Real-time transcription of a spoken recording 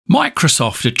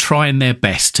Microsoft are trying their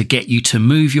best to get you to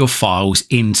move your files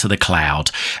into the cloud,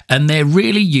 and they're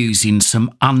really using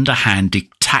some underhanded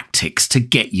tactics to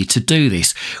get you to do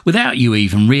this without you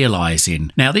even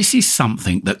realizing. Now, this is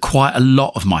something that quite a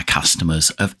lot of my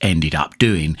customers have ended up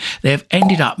doing. They've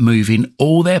ended up moving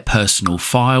all their personal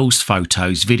files,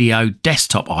 photos, video,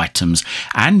 desktop items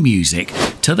and music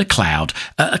to the cloud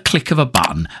at a click of a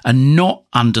button and not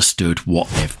understood what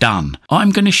they've done.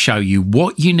 I'm going to show you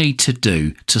what you need to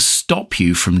do to stop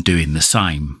you from doing the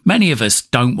same. Many of us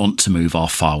don't want to move our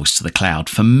files to the cloud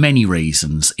for many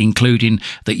reasons, including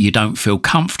that you don't feel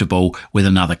comfortable with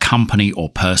another company or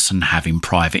person having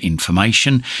private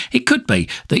information. It could be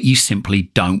that you simply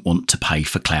don't want to pay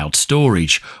for cloud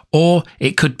storage, or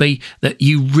it could be that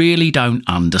you really don't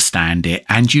understand it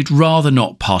and you'd rather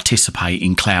not participate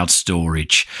in cloud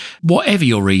storage. Whatever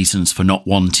your reasons for not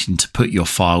wanting to put your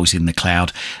files in the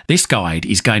cloud, this guide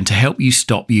is going to help you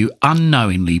stop you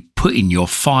unknowingly putting your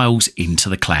files into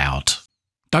the cloud.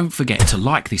 Don't forget to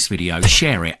like this video,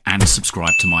 share it and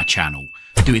subscribe to my channel.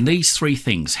 Doing these three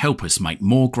things help us make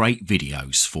more great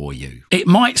videos for you. It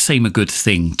might seem a good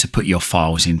thing to put your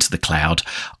files into the cloud.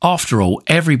 After all,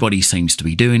 everybody seems to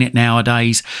be doing it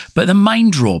nowadays, but the main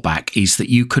drawback is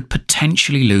that you could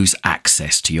potentially lose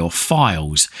access to your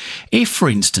files. If, for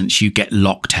instance, you get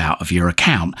locked out of your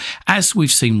account, as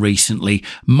we've seen recently,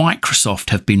 Microsoft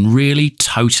have been really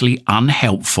totally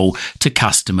unhelpful to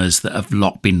customers that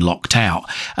have been locked out,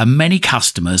 and many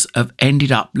customers have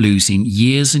ended up losing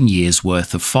years and years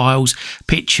worth of files,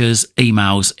 pictures,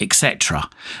 emails, etc.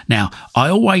 Now, I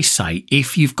always say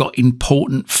if you've got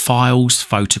important files,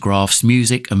 photographs,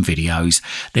 music and videos,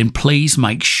 then please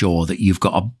make sure that you've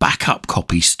got a backup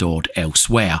copy stored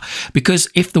elsewhere, because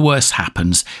if the worst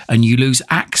happens and you lose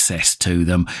access to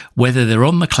them, whether they're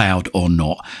on the cloud or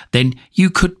not, then you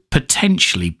could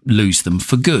potentially lose them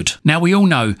for good. Now, we all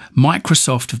know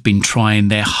Microsoft have been trying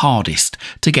their hardest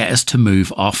to get us to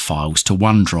move our files to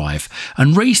OneDrive,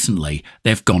 and recently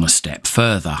they've gone a step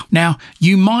further. Now,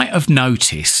 you might have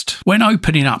noticed when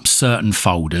opening up certain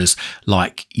folders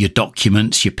like your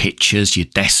documents, your pictures, your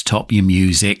desktop, your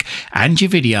music and your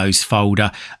videos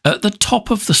folder, at the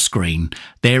top of the screen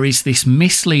there is this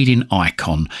misleading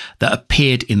icon that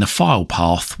appeared in the file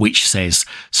path which says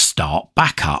Start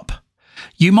Backup.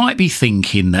 You might be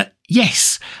thinking that,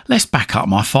 yes, let's back up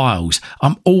my files.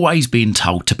 I'm always being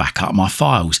told to back up my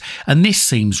files, and this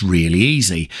seems really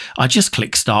easy. I just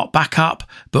click Start Backup,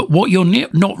 but what you're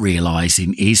not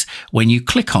realising is when you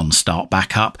click on Start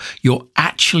Backup, you're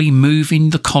actually moving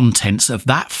the contents of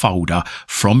that folder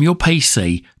from your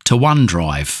PC to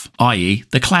OneDrive, i.e.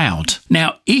 the cloud.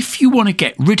 Now, if you want to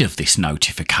get rid of this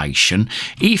notification,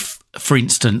 if for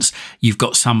instance, you've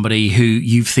got somebody who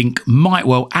you think might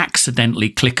well accidentally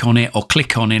click on it or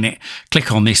click on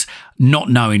this, not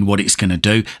knowing what it's going to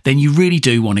do, then you really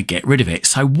do want to get rid of it.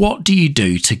 So what do you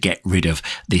do to get rid of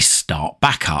this Start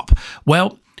Backup?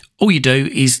 Well, all you do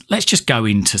is, let's just go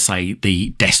into, say, the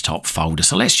desktop folder.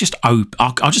 So let's just,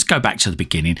 I'll just go back to the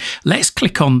beginning. Let's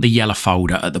click on the yellow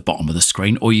folder at the bottom of the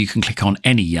screen, or you can click on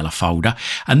any yellow folder.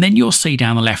 And then you'll see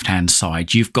down the left-hand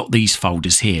side, you've got these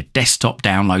folders here: desktop,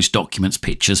 downloads, documents,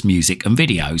 pictures, music and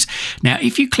videos. Now,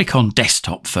 if you click on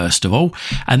desktop first of all,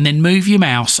 and then move your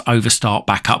mouse over Start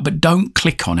Backup, but don't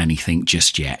click on anything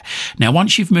just yet. Now,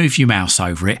 once you've moved your mouse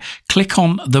over it, click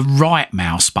on the right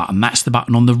mouse button. That's the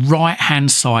button on the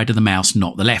right-hand side of the mouse,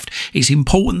 not the left. It's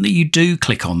important that you do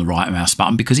click on the right mouse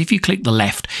button, because if you click the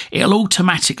left, it'll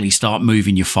automatically start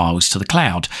moving your files to the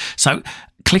cloud. So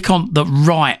click on the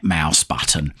right mouse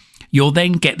button. You'll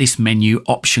then get this menu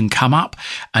option come up,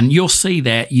 and you'll see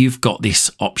there you've got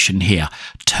this option here,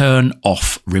 Turn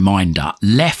Off Reminder.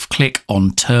 Left click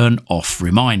on Turn Off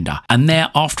Reminder, and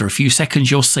there after a few seconds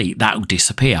you'll see that will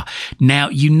disappear. Now,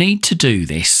 you need to do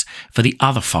this for the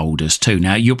other folders too.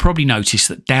 Now, you'll probably notice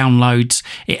that downloads,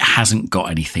 it hasn't got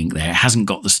anything there. It hasn't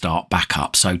got the Start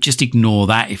Backup, so just ignore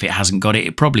that. If it hasn't got it,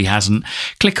 it probably hasn't.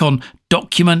 Click on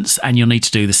Documents and you'll need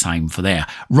to do the same for there.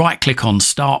 Right click on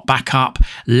Start Backup,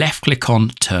 left click on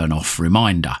Turn Off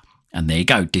Reminder, and there you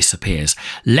go, disappears.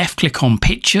 Left click on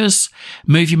Pictures,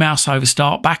 move your mouse over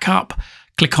Start Backup,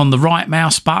 click on the right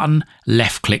mouse button,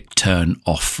 left click Turn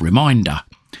Off Reminder.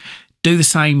 Do the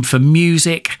same for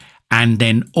music, and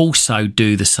then also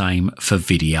do the same for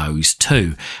videos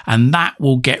too, and that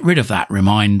will get rid of that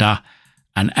reminder.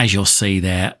 And as you'll see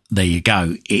there you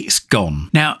go, it's gone.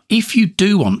 Now, if you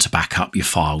do want to back up your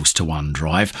files to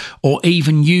OneDrive, or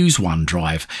even use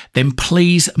OneDrive, then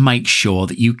please make sure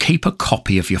that you keep a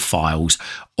copy of your files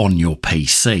on your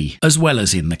PC, as well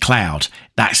as in the cloud.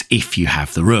 That's if you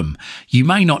have the room. You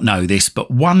may not know this,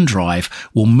 but OneDrive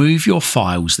will move your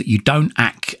files that you don't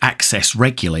access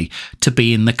regularly to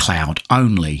be in the cloud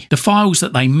only. The files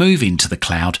that they move into the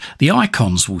cloud, the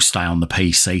icons will stay on the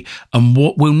PC and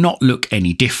will not look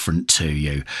any different to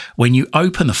you. When you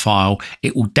open the file,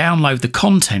 it will download the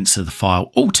contents of the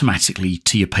file automatically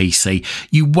to your PC.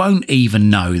 You won't even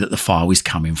know that the file is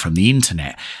coming from the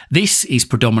internet. This is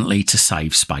predominantly to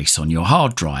save space on your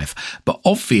hard drive, but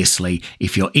obviously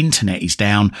if your internet is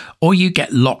down or you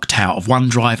get locked out of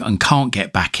OneDrive and can't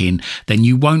get back in, then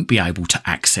you won't be able to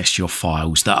access your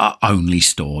files that are only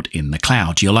stored in the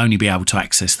cloud. You'll only be able to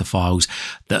access the files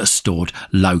that are stored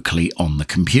locally on the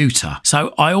computer.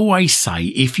 So I always say,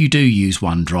 if you do use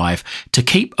OneDrive, to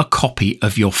keep a copy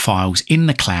of your files in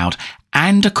the cloud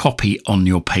and a copy on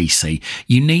your PC,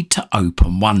 you need to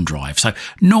open OneDrive. So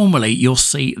normally you'll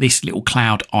see this little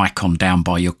cloud icon down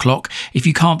by your clock. If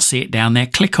you can't see it down there,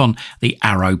 click on the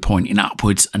arrow pointing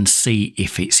upwards and see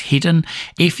if it's hidden.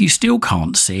 If you still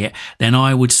can't see it, then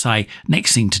I would say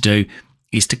next thing to do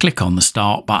is to click on the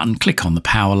start button, click on the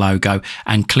power logo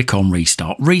and click on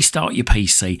restart. Restart your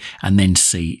PC and then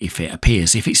see if it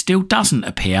appears. If it still doesn't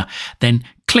appear, then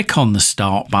click on the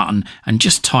start button and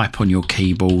just type on your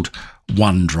keyboard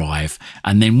OneDrive.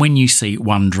 And then when you see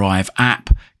OneDrive app,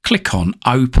 click on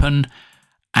open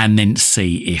and then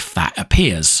see if that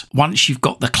appears. Once you've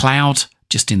got the cloud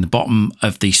just in the bottom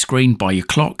of the screen by your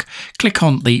clock, click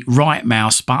on the right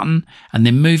mouse button and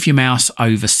then move your mouse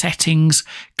over settings,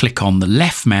 click on the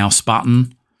left mouse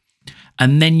button,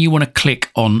 and then you want to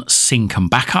click on sync and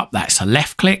backup. That's a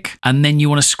left click, and then you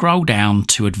want to scroll down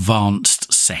to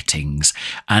advanced settings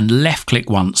and left click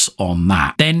once on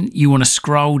that. Then you want to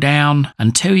scroll down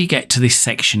until you get to this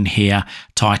section here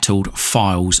titled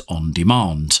Files on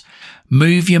Demand.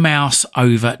 Move your mouse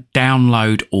over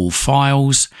download all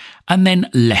files and then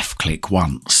left click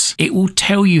once. It will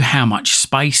tell you how much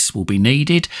space will be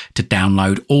needed to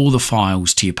download all the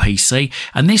files to your PC,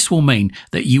 and this will mean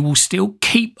that you will still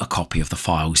keep a copy of the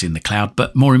files in the cloud,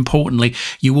 but more importantly,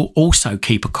 you will also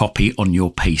keep a copy on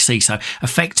your PC. So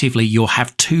effectively, you'll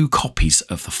have two copies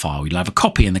of the file. You'll have a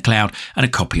copy in the cloud and a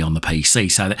copy on the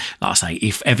PC, so that, like I say,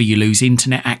 if ever you lose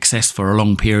internet access for a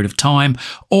long period of time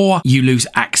or you lose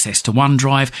access to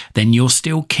OneDrive, then you're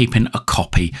still keeping a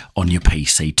copy on your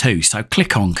PC too. So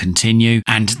click on continue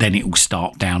and then it will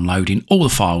start downloading all the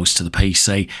files to the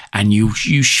PC, and you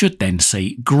should then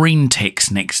see green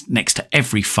ticks next to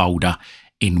every folder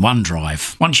in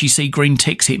OneDrive. Once you see green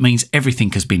ticks, it means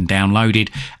everything has been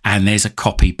downloaded and there's a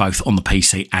copy both on the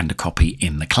PC and a copy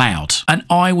in the cloud. And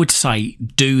I would say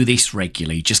do this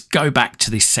regularly. Just go back to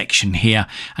this section here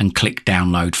and click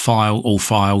download file, all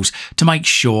files, to make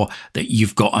sure that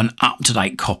you've got an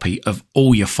up-to-date copy of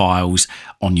all your files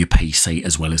on your PC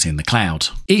as well as in the cloud.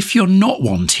 If you're not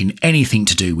wanting anything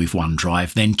to do with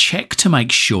OneDrive, then check to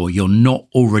make sure you're not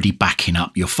already backing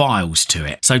up your files to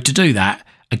it. So to do that,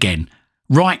 again,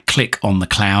 right click on the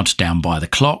cloud down by the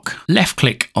clock, left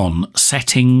click on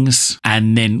settings,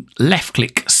 and then left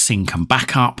click sync and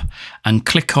backup and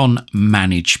click on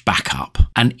manage backup.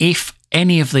 And if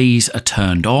any of these are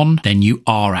turned on, then you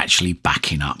are actually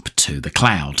backing up to the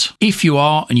cloud. If you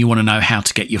are and you want to know how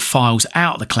to get your files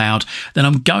out of the cloud, then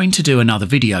I'm going to do another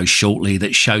video shortly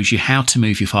that shows you how to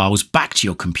move your files back to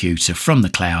your computer from the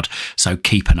cloud, so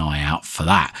keep an eye out for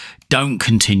that. Don't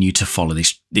continue to follow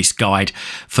this guide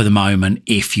for the moment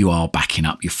if you are backing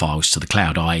up your files to the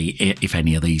cloud, i.e. if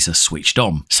any of these are switched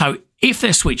on. So if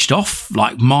they're switched off,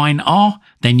 like mine are,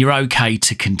 then you're okay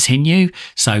to continue.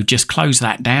 So just close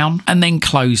that down and then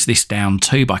close this down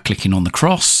too by clicking on the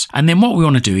cross. And then what we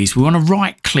want to do is we want to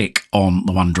right click on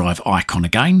the OneDrive icon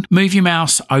again, move your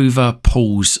mouse over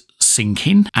pause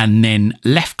syncing, and then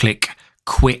left click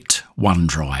quit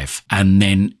OneDrive. And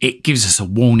then it gives us a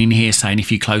warning here saying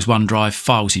if you close OneDrive,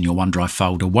 files in your OneDrive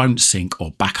folder won't sync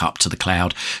or back up to the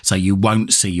cloud, so you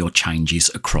won't see your changes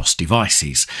across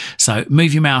devices. So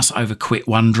move your mouse over quit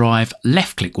OneDrive,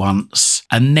 left click once,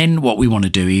 and then what we want to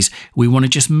do is we want to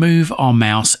just move our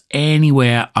mouse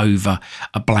anywhere over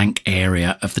a blank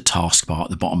area of the taskbar at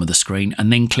the bottom of the screen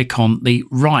and then click on the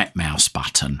right mouse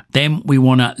button. Then we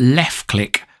want to left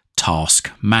click Task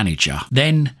Manager.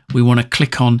 Then we want to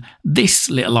click on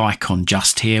this little icon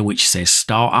just here which says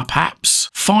Startup Apps.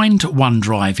 Find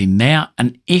OneDrive in there,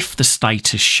 and if the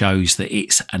status shows that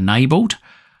it's enabled,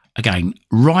 again,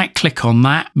 right click on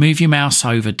that, move your mouse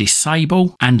over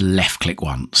Disable and left click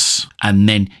once. And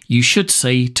then you should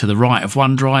see to the right of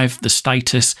OneDrive, the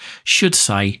status should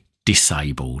say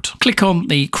disabled. Click on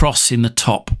the cross in the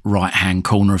top right hand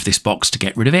corner of this box to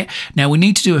get rid of it. Now we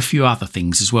need to do a few other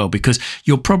things as well, because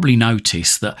you'll probably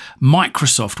notice that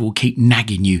Microsoft will keep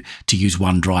nagging you to use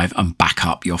OneDrive and back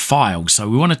up your files. So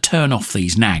we want to turn off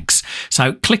these nags.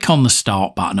 So click on the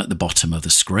start button at the bottom of the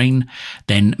screen,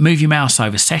 then move your mouse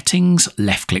over settings,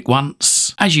 left click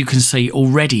once. As you can see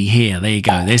already here, there you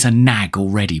go, there's a nag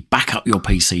already. Back up your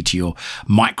PC to your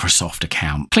Microsoft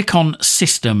account. Click on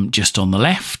system just on the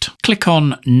left. Click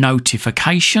on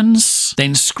notifications,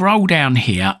 then scroll down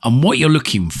here, and what you're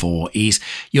looking for is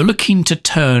you're looking to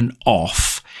turn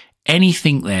off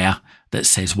anything there that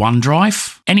says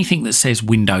OneDrive, anything that says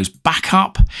Windows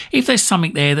Backup. If there's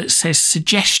something there that says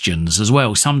suggestions as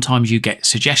well, sometimes you get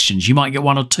suggestions. You might get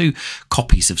 1 or 2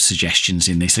 copies of suggestions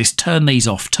in this list. Turn these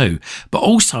off too. But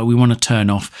also we want to turn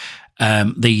off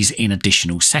these in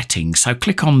additional settings. So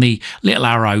click on the little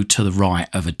arrow to the right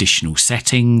of additional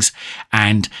settings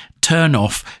and turn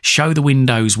off show the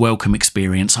Windows welcome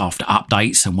experience after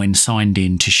updates and when signed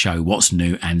in to show what's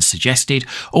new and suggested.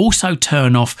 Also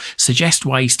turn off suggest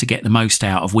ways to get the most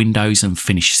out of Windows and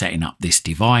finish setting up this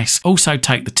device. Also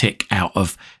take the tick out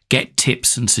of get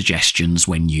tips and suggestions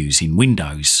when using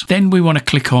Windows. Then we want to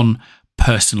click on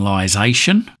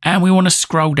personalization and we want to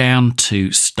scroll down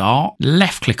to start,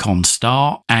 left click on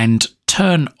start and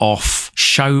turn off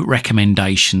show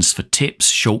recommendations for tips,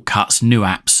 shortcuts, new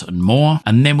apps and more.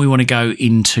 And then we want to go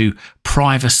into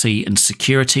privacy and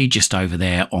security just over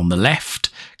there on the left.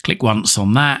 Click once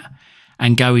on that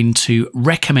and go into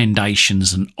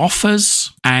recommendations and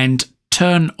offers and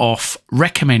turn off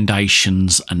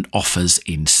recommendations and offers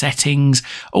in settings.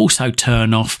 Also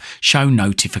turn off show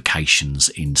notifications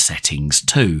in settings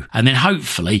too. And then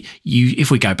hopefully if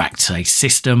we go back to say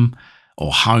system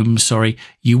or home,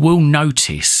 you will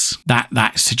notice that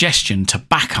that suggestion to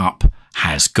backup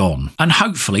has gone. And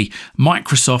hopefully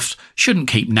Microsoft shouldn't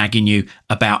keep nagging you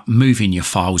about moving your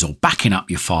files or backing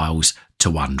up your files to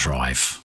OneDrive.